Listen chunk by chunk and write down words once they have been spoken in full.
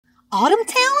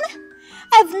Autumntown?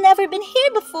 I've never been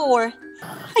here before.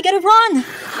 I gotta run.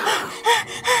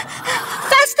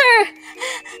 Faster!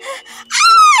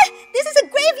 Ah! This is a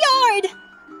graveyard!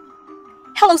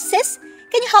 Hello, sis.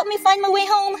 Can you help me find my way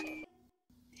home?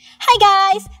 Hi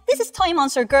guys, this is Toy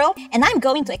Monster Girl and I'm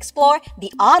going to explore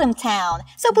the Autumntown.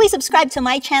 So please subscribe to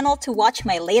my channel to watch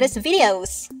my latest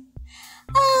videos.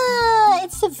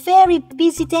 It's a very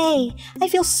busy day. I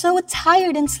feel so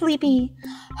tired and sleepy.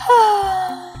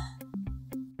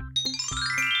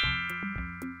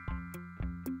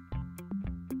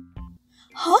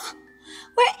 Huh?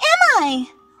 Where am I?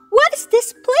 What is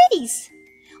this place?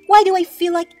 Why do I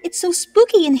feel like it's so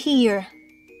spooky in here?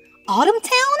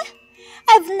 Autumntown?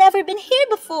 I've never been here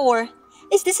before.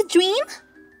 Is this a dream?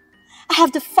 I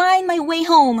have to find my way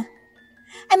home.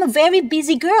 I'm a very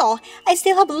busy girl. I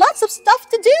still have lots of stuff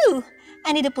to do.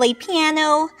 I need to play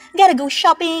piano, gotta go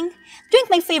shopping, drink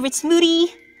my favorite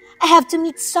smoothie. I have to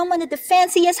meet someone at the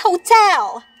fanciest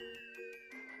hotel.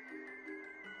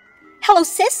 Hello,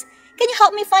 sis. Can you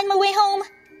help me find my way home?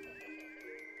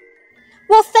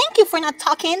 Well, thank you for not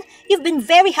talking. You've been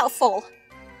very helpful.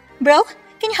 Bro,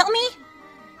 can you help me?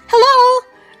 Hello?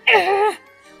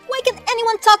 Why can't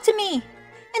anyone talk to me?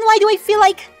 And why do I feel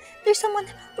like there's someone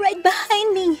right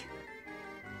behind me?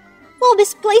 Well,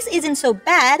 this place isn't so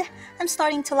bad. I'm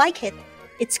starting to like it.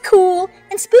 It's cool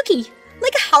and spooky,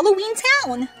 like a Halloween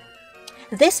town.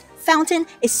 This fountain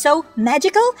is so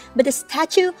magical, but the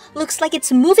statue looks like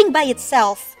it's moving by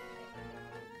itself.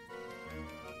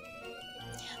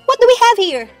 What do we have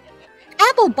here?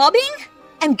 Apple bobbing?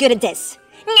 I'm good at this.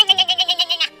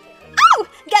 Oh!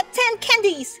 Got 10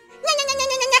 candies!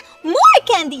 More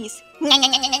candies!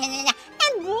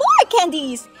 And more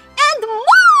candies! And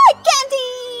more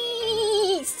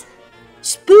candies!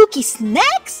 Spooky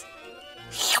snacks?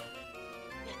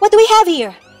 What do we have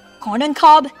here? Corn on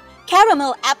cob,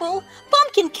 caramel apple,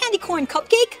 pumpkin candy corn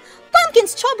cupcake, pumpkin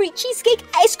strawberry cheesecake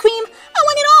ice cream. I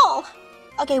want it all!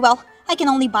 Okay, well, I can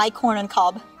only buy corn on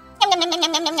cob.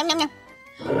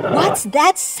 What's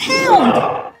that sound?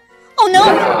 Oh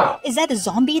no! Is that a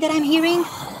zombie that I'm hearing?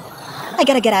 I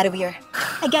gotta get out of here.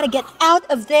 I gotta get out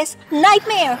of this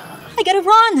nightmare. I gotta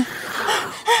run.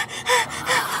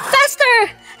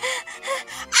 Faster!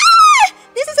 Ah!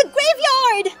 This is a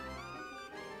graveyard!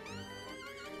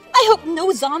 I hope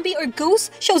no zombie or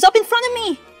ghost shows up in front of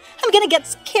me. I'm gonna get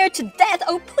scared to death.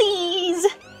 Oh, please.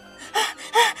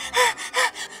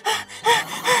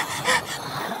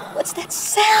 What's that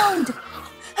sound?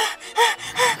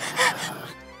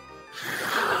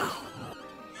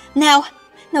 Now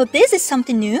this is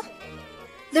something new.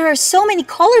 There are so many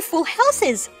colorful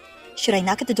houses. Should I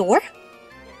knock at the door?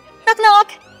 Knock,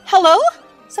 knock. Hello?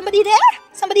 Somebody there?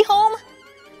 Somebody home?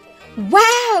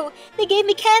 Wow! They gave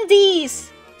me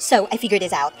candies. So I figured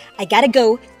this out. I gotta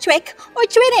go trick or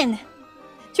treating.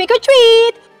 Trick or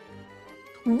treat!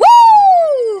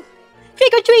 Woo!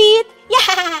 Trick or treat!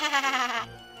 Yeah!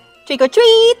 Trick or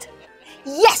treat!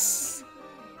 Yes!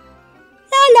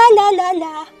 La la la la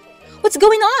la. What's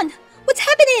going on? What's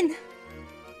happening?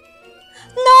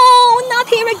 No, not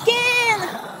here again!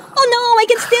 Oh no, I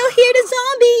can still hear the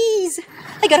zombies!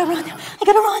 I gotta run, I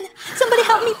gotta run! Somebody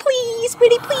help me, please,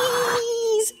 pretty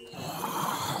please!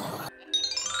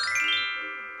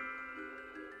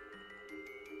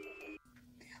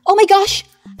 Oh my gosh,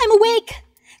 I'm awake!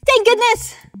 Thank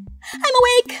goodness! I'm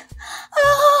awake!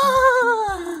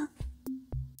 Ah!